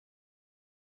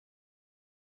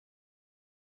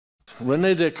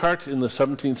René Descartes in the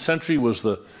 17th century was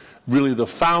really the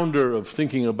founder of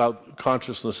thinking about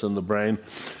consciousness in the brain.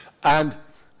 And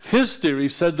his theory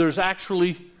said there's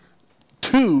actually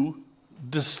two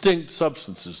distinct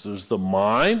substances. There's the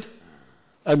mind,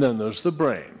 and then there's the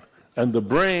brain. And the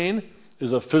brain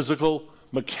is a physical,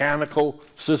 mechanical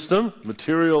system,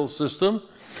 material system.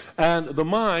 And the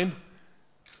mind,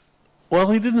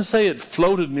 well, he didn't say it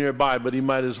floated nearby, but he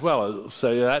might as well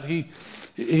say that. He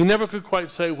never could quite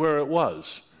say where it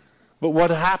was. But what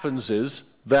happens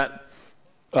is that,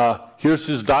 here's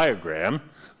his diagram,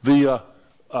 the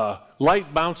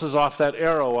light bounces off that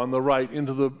arrow on the right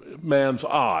into the man's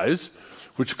eyes,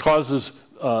 which causes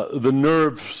the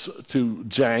nerves to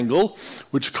jangle,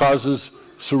 which causes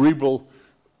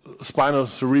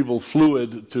spinocerebral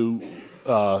fluid to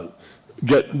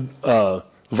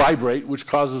vibrate, which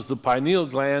causes the pineal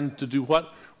gland to do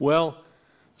what? Well,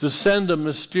 to send a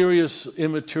mysterious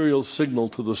immaterial signal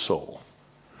to the soul.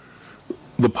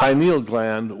 The pineal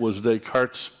gland was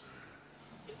Descartes'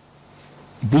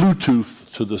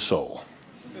 Bluetooth to the soul.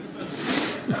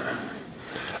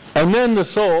 And then the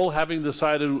soul, having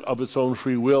decided of its own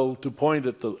free will to point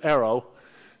at the arrow,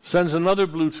 sends another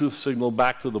Bluetooth signal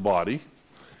back to the body,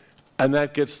 and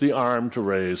that gets the arm to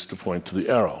raise to point to the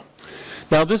arrow.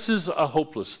 Now, this is a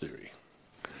hopeless theory,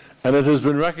 and it has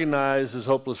been recognized as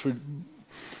hopeless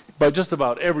by just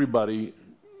about everybody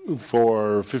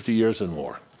for 50 years and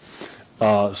more.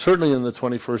 Certainly in the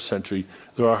 21st century,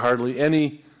 there are hardly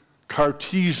any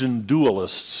Cartesian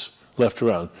dualists left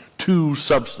around. Two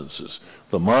substances,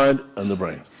 the mind and the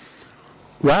brain.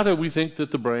 Rather, we think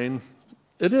that the brain,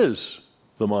 it is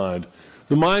the mind.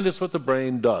 The mind is what the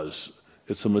brain does.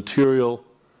 It's a material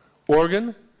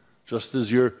organ, just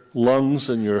as your lungs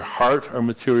and your heart are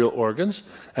material organs,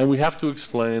 and we have to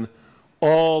explain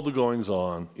all the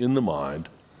goings-on in the mind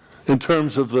in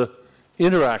terms of the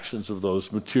interactions of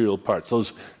those material parts,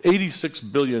 those 86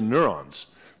 billion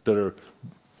neurons that are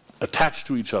attached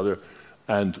to each other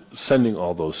and sending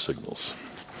all those signals.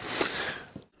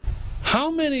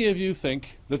 How many of you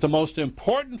think that the most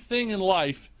important thing in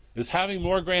life is having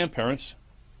more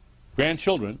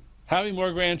grandchildren, having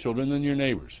more grandchildren than your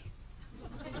neighbors?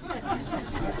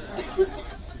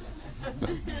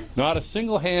 Not a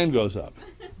single hand goes up.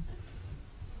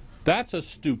 That's a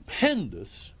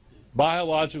stupendous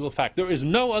biological fact. There is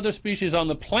no other species on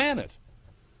the planet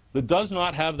that does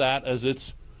not have that as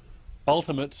its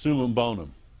ultimate summum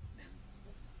bonum.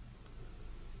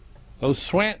 Those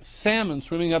salmon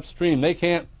swimming upstream, they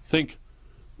can't think,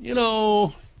 you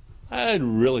know, I'd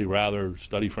really rather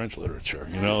study French literature,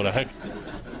 you know, the heck.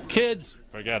 Kids,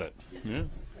 forget it. Yeah?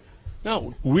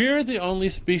 No, we're the only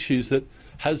species that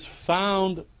has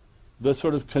found the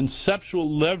sort of conceptual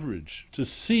leverage to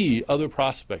see other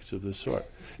prospects of this sort.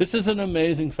 This is an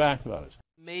amazing fact about us.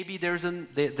 Maybe there's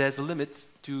a limit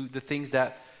to the things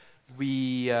that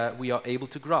we are able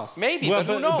to grasp. Maybe, well,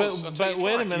 but who knows? But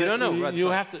wait a minute. You don't know.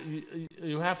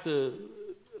 You have to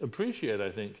appreciate, I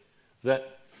think,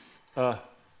 that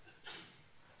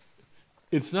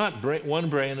it's not one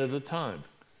brain at a time.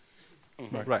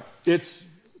 Mm-hmm. Right. It's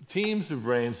teams of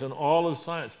brains and all of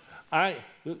science.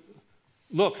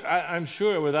 Look, I'm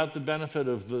sure without the benefit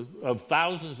of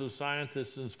thousands of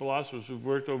scientists and philosophers who've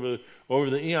worked over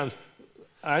the eons,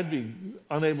 I'd be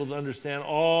unable to understand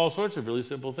all sorts of really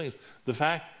simple things. The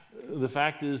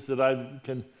fact is that I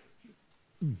can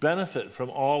benefit from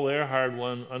all their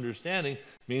hard-won understanding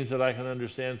means that I can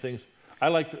understand things. I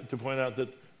like to point out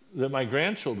that my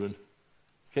grandchildren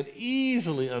can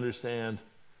easily understand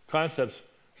concepts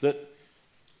that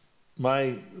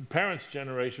my parents'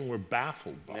 generation were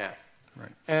baffled by. Yeah,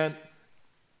 right. And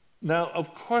now,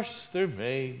 of course, there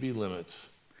may be limits,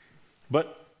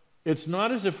 but it's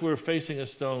not as if we're facing a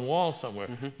stone wall somewhere.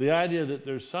 Mm-hmm. The idea that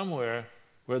there's somewhere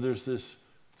where there's this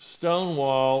stone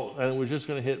wall and we're just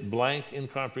going to hit blank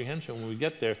incomprehension when we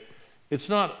get there, it's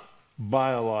not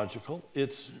biological,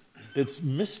 it's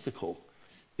mystical.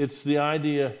 It's the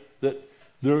idea that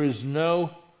there is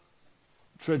no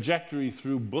trajectory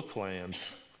through bookland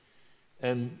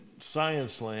and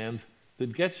science land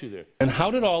that gets you there. And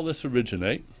how did all this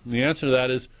originate? And the answer to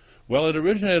that is, well, it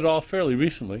originated all fairly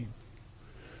recently.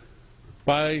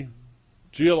 By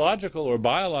geological or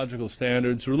biological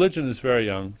standards, religion is very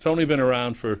young. It's only been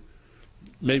around for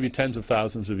maybe tens of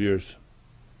thousands of years.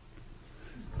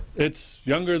 It's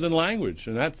younger than language,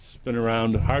 and that's been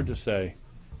around, hard to say.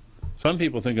 Some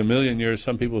people think 1,000,000 years,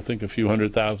 some people think a few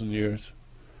 100,000 years.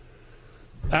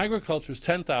 Agriculture is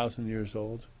 10,000 years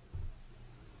old.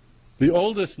 The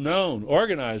oldest known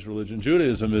organized religion,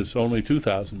 Judaism, is only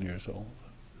 2,000 years old.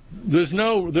 There's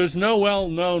no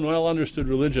well-known, well-understood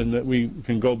religion that we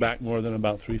can go back more than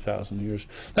about 3,000 years.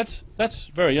 That's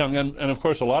very young, and of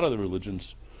course a lot of the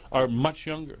religions are much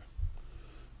younger.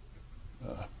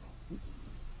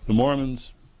 The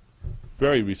Mormons,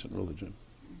 very recent religion.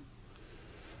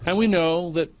 And we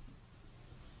know that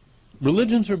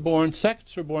religions are born,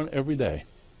 sects are born every day.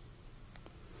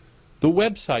 The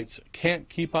websites can't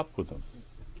keep up with them.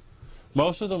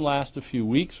 Most of them last a few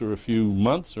weeks or a few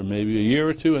months or maybe a year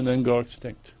or two and then go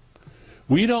extinct.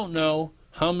 We don't know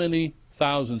how many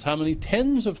thousands, how many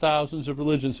tens of thousands of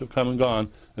religions have come and gone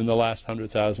in the last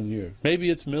 100,000 years. Maybe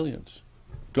it's millions,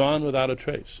 gone without a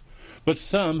trace. But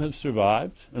some have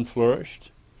survived and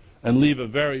flourished and leave a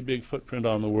very big footprint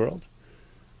on the world.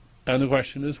 And the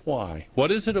question is why?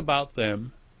 What is it about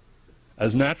them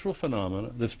as natural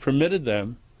phenomena that's permitted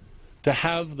them to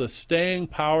have the staying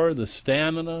power, the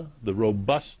stamina, the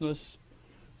robustness,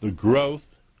 the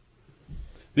growth?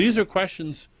 These are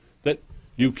questions that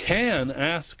you can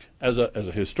ask as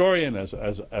a historian, as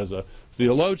a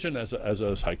theologian, as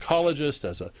a psychologist,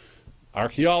 as an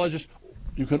archaeologist.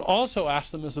 You can also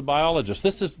ask them as a biologist.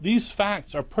 These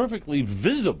facts are perfectly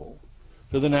visible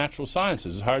to the natural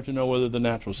sciences. It's hard to know whether the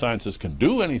natural sciences can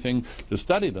do anything to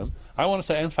study them. I want to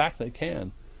say, in fact, they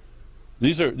can.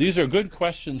 These are good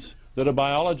questions that a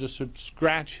biologist should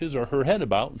scratch his or her head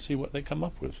about and see what they come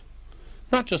up with.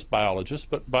 Not just biologists,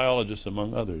 but biologists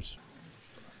among others.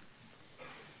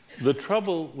 The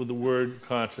trouble with the word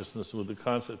consciousness, with the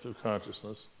concept of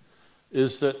consciousness,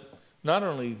 is that not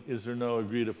only is there no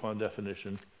agreed upon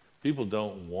definition, people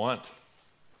don't want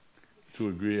to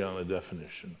agree on a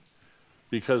definition.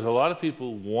 Because a lot of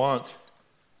people want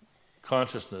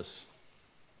consciousness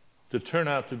to turn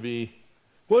out to be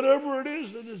whatever it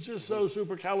is that is just so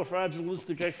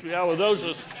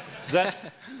supercalifragilisticexpialidocious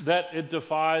that it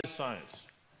defies science.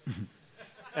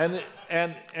 And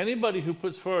anybody who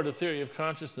puts forward a theory of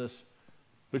consciousness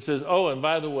which says, oh, and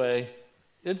by the way,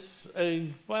 it's a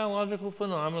biological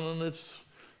phenomenon, it's,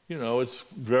 you know, it's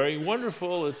very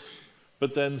wonderful,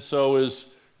 but then so is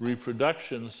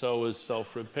reproduction, so is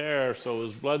self-repair, so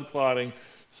is blood clotting,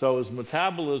 so is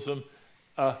metabolism.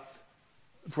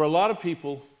 For a lot of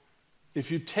people,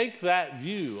 if you take that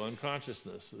view on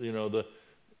consciousness, you know,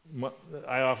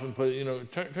 I often put it, you know,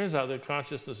 it turns out that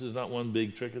consciousness is not one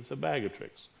big trick, it's a bag of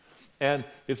tricks. And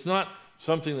it's not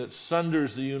something that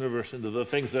sunders the universe into the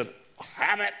things that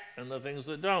have it and the things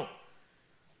that don't.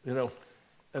 You know,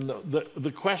 and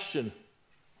the question,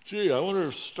 gee, I wonder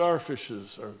if starfish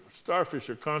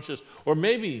are conscious, or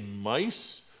maybe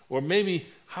mice, or maybe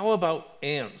how about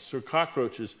ants or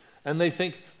cockroaches? And they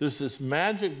think there's this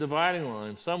magic dividing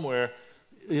line somewhere,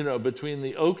 you know, between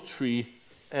the oak tree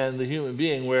and the human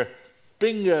being where,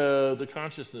 bingo, the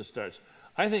consciousness starts.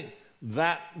 I think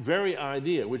that very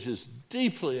idea, which is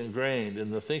deeply ingrained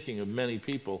in the thinking of many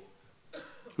people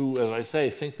who, as I say,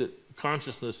 think that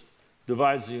consciousness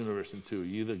divides the universe in two.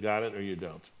 You either got it or you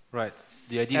don't. Right.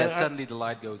 The idea that suddenly the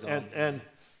light goes on. And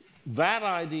that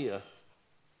idea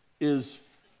is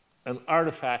an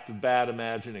artifact of bad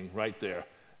imagining right there.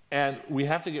 And we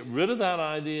have to get rid of that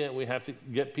idea, and we have to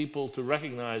get people to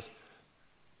recognize,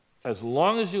 as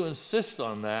long as you insist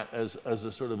on that as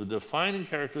a sort of a defining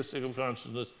characteristic of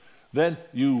consciousness, then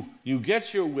you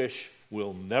get your wish,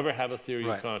 we'll never have a theory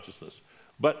of consciousness.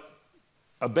 But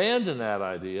abandon that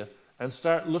idea and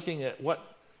start looking at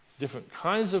what different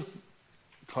kinds of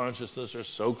consciousness, or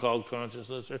so-called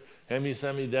consciousness, or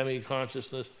hemi-semi-demi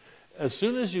consciousness. As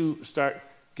soon as you start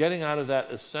getting out of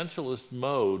that essentialist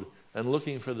mode and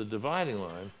looking for the dividing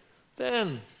line,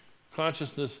 then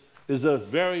consciousness is a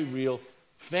very real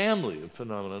family of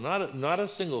phenomena, not a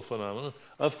single phenomenon,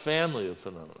 a family of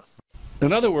phenomena.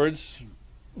 In other words,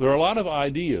 there are a lot of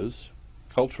ideas,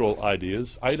 cultural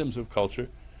ideas, items of culture,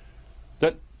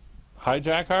 that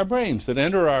hijack our brains, that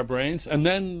enter our brains and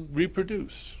then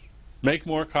reproduce, make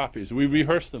more copies. We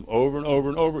rehearse them over and over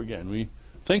and over again. We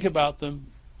think about them,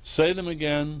 say them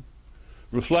again,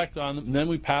 reflect on them, and then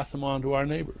we pass them on to our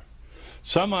neighbor.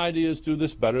 Some ideas do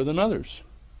this better than others.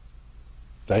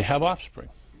 They have offspring,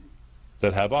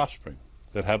 that have offspring,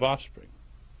 that have offspring.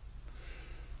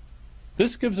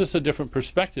 This gives us a different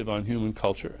perspective on human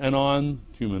culture and on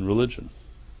human religion.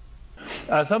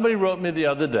 Somebody wrote me the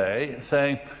other day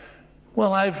saying,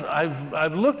 well,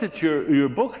 I've looked at your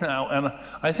book now, and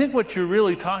I think what you're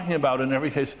really talking about in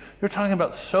every case, you're talking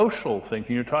about social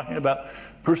thinking, you're talking about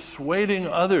persuading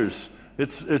others.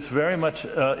 It's very much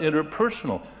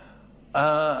interpersonal.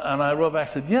 And I wrote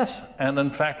back and said, yes, and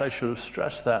in fact I should have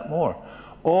stressed that more.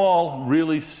 All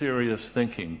really serious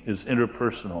thinking is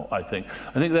interpersonal, I think.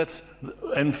 I think that's,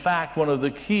 in fact, one of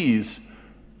the keys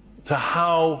to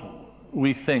how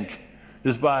we think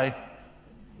is by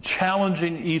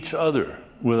challenging each other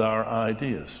with our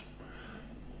ideas.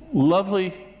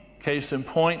 Lovely case in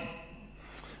point,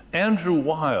 Andrew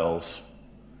Wiles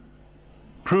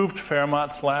proved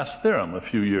Fermat's last theorem a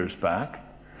few years back,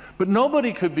 but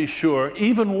nobody could be sure,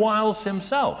 even Wiles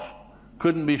himself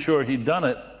couldn't be sure he'd done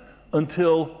it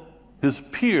until his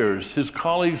peers, his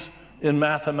colleagues in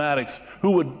mathematics,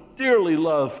 who would dearly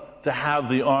love to have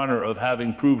the honor of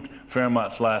having proved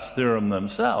Fermat's last theorem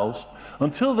themselves,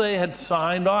 until they had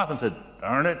signed off and said,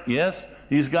 darn it, yes,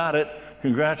 he's got it,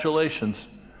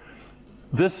 congratulations.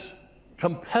 This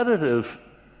competitive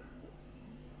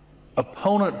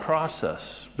opponent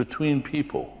process between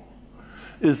people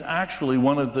is actually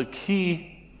one of the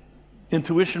key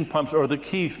intuition pumps or the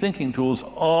key thinking tools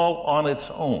all on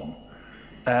its own.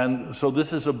 And so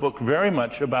this is a book very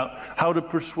much about how to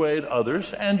persuade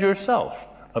others and yourself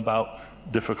about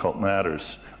difficult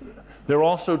matters. There are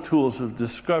also tools of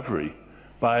discovery.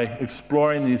 By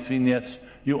exploring these vignettes,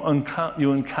 you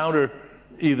encounter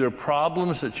either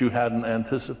problems that you hadn't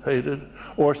anticipated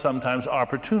or sometimes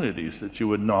opportunities that you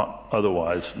would not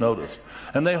otherwise notice.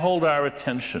 And they hold our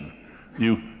attention.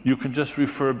 You can just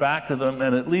refer back to them,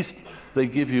 and at least they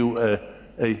give you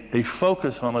a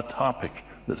focus on a topic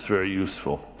that's very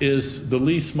useful. Is the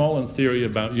Lee Smolin theory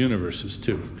about universes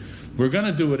too. We're going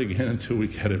to do it again until we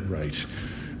get it right.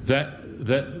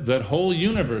 That whole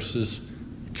universes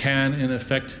can in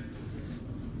effect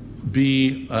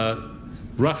be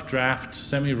rough drafts,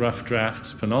 semi-rough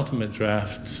drafts, penultimate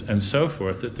drafts, and so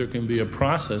forth, that there can be a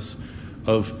process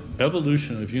of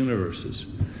evolution of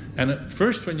universes. And at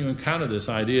first, when you encounter this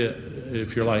idea,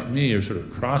 if you're like me, you're sort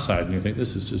of cross-eyed and you think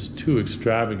this is just too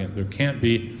extravagant. There can't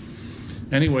be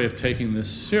any way of taking this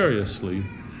seriously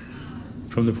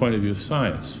from the point of view of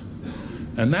science.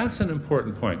 And that's an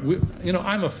important point. You know,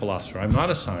 I'm a philosopher, I'm not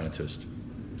a scientist.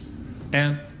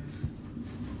 And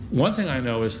one thing I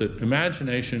know is that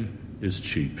imagination is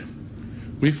cheap.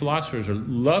 We philosophers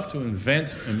love to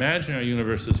invent imaginary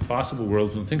universes, possible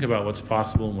worlds, and think about what's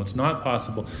possible and what's not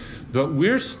possible. But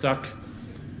we're stuck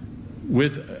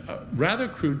with rather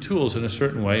crude tools in a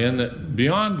certain way, and that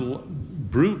beyond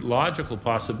brute logical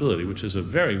possibility, which is a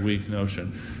very weak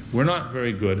notion, we're not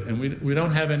very good, and we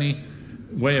don't have any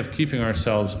way of keeping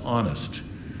ourselves honest.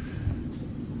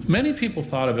 Many people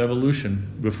thought of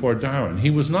evolution before Darwin. He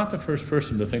was not the first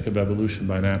person to think of evolution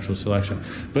by natural selection,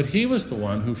 but he was the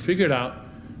one who figured out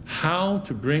how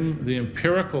to bring the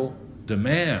empirical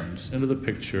demands into the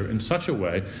picture in such a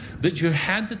way that you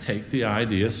had to take the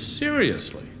idea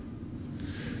seriously.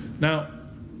 Now,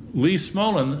 Lee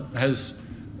Smolin has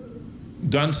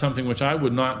done something which I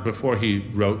would not, before he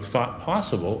wrote, thought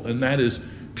possible, and that is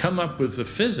come up with the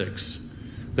physics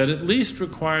that at least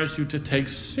requires you to take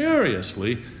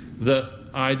seriously the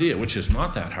idea, which is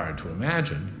not that hard to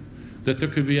imagine, that there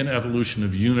could be an evolution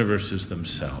of universes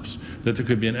themselves, that there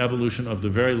could be an evolution of the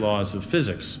very laws of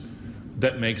physics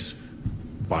that makes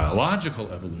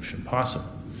biological evolution possible.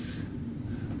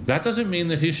 That doesn't mean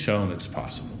that he's shown it's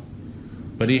possible,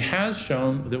 but he has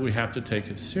shown that we have to take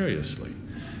it seriously.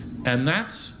 And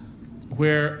that's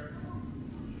where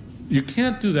you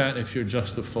can't do that if you're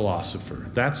just a philosopher.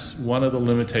 That's one of the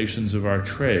limitations of our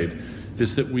trade,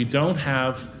 is that we don't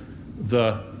have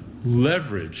the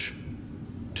leverage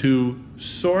to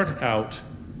sort out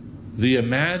the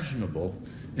imaginable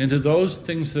into those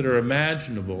things that are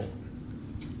imaginable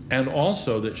and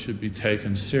also that should be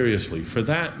taken seriously. For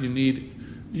that, you need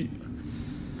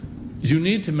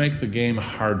to make the game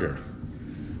harder.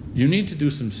 You need to do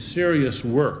some serious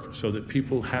work so that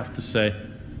people have to say,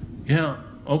 yeah,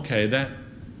 okay,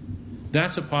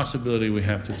 that's a possibility we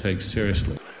have to take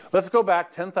seriously. Let's go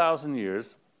back 10,000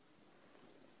 years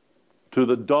to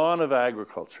the dawn of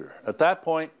agriculture. At that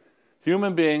point,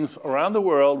 human beings around the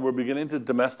world were beginning to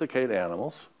domesticate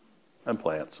animals and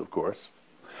plants, of course.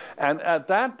 And at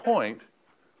that point,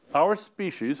 our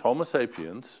species, Homo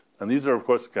sapiens, and these are, of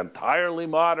course, entirely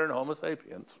modern Homo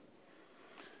sapiens,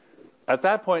 at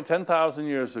that point, 10,000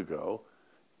 years ago,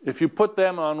 if you put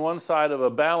them on one side of a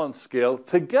balance scale,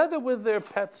 together with their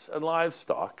pets and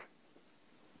livestock,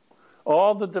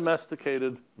 all the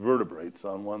domesticated vertebrates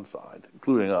on one side,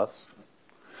 including us,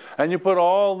 and you put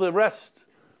all the rest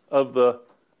of the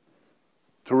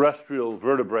terrestrial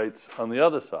vertebrates on the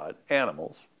other side,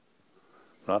 animals,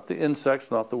 not the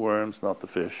insects, not the worms, not the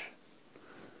fish.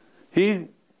 He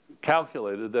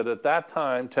calculated that at that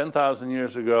time, 10,000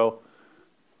 years ago,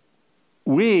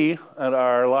 we and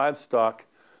our livestock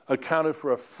accounted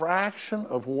for a fraction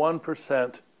of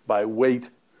 1% by weight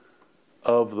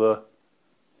of the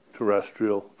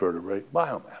terrestrial vertebrate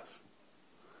biomass.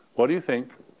 What do you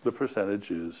think the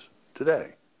percentage is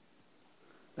today?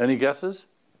 Any guesses?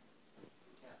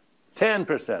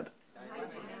 10%.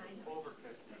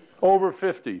 Over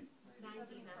 50.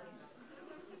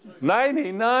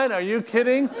 99, are you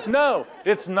kidding? No,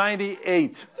 it's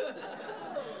 98.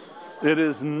 It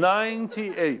is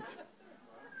 98.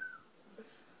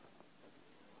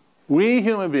 We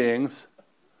human beings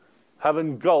have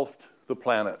engulfed the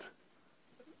planet.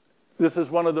 This is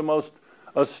one of the most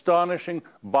astonishing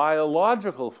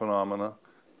biological phenomena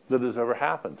that has ever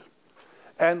happened.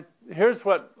 And here's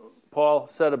what Paul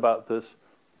said about this.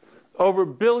 Over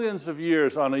billions of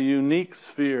years on a unique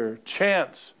sphere,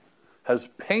 chance has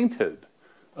painted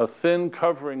a thin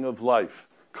covering of life,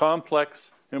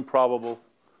 complex, improbable,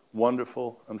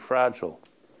 wonderful, and fragile.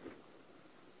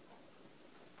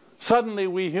 Suddenly,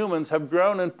 we humans have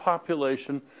grown in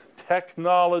population,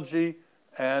 technology,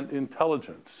 and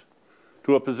intelligence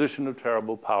to a position of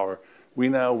terrible power. We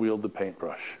now wield the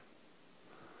paintbrush.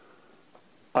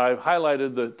 I've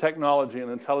highlighted the technology and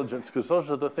intelligence because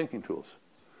those are the thinking tools.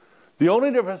 The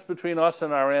only difference between us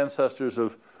and our ancestors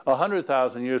of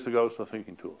 100,000 years ago is the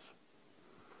thinking tools.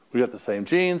 We got the same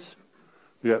genes,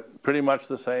 we got pretty much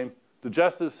the same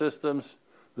digestive systems,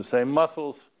 the same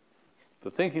muscles,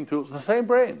 the thinking tools, the same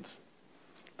brains.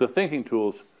 The thinking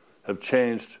tools have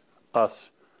changed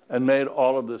us and made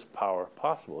all of this power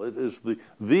possible. It is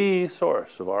the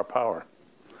source of our power,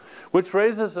 which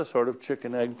raises a sort of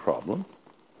chicken-egg problem.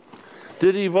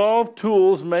 Did evolved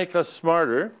tools make us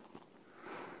smarter,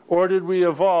 or did we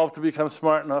evolve to become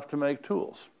smart enough to make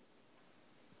tools?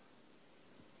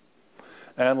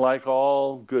 And like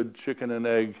all good chicken and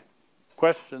egg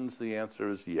questions, the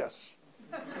answer is yes.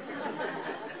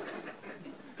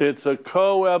 It's a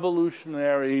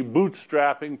co-evolutionary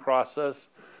bootstrapping process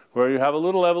where you have a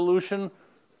little evolution,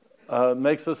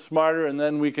 makes us smarter, and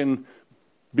then we can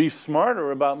be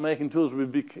smarter about making tools.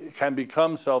 We can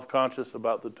become self-conscious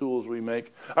about the tools we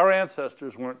make. Our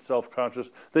ancestors weren't self-conscious.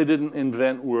 They didn't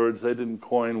invent words. They didn't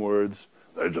coin words.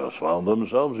 They just found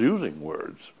themselves using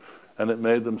words, and it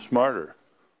made them smarter.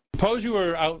 Suppose you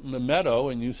were out in the meadow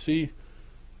and you see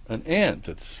an ant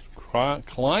that's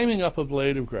climbing up a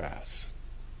blade of grass.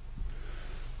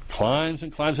 Climbs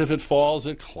and climbs. If it falls,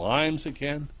 it climbs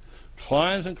again.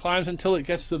 Climbs and climbs until it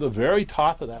gets to the very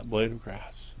top of that blade of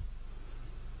grass.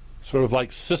 Sort of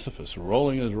like Sisyphus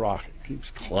rolling his rock. It keeps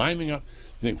climbing up.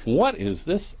 You think, what is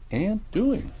this ant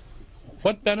doing?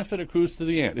 What benefit accrues to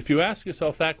the ant? If you ask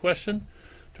yourself that question,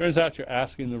 turns out you're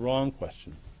asking the wrong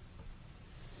question.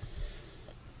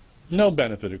 No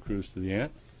benefit accrues to the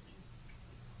ant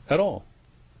at all.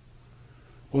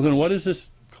 Well, then what is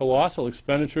this colossal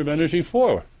expenditure of energy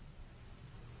for?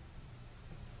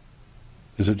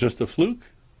 Is it just a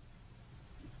fluke?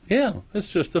 Yeah,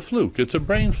 it's just a fluke. It's a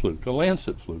brain fluke, a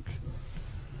lancet fluke.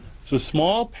 It's a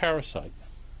small parasite,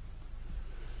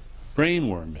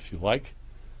 brainworm if you like,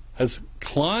 has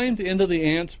climbed into the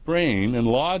ant's brain and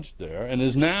lodged there and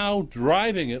is now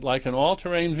driving it like an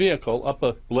all-terrain vehicle up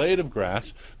a blade of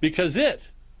grass because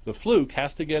it, the fluke,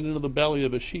 has to get into the belly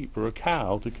of a sheep or a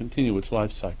cow to continue its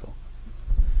life cycle.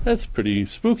 That's pretty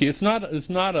spooky. It's not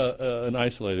an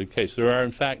isolated case. There are,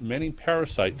 in fact, many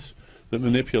parasites that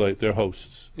manipulate their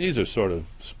hosts. These are sort of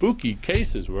spooky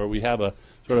cases where we have a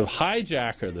sort of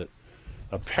hijacker,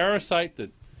 a parasite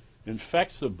that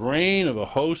infects the brain of a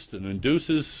host and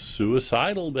induces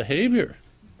suicidal behavior.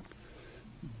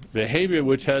 Behavior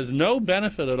which has no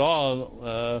benefit at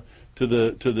all to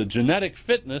the genetic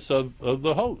fitness of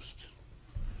the host.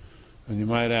 And you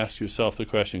might ask yourself the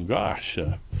question, gosh,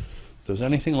 does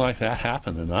anything like that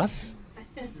happen in us?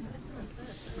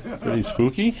 Pretty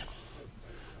spooky.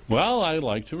 Well, I'd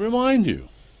like to remind you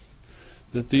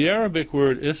that the Arabic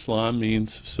word Islam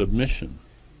means submission.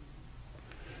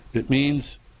 It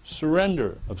means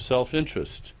surrender of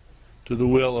self-interest to the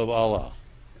will of Allah.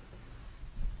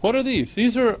 What are these?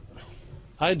 These are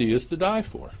ideas to die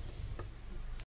for.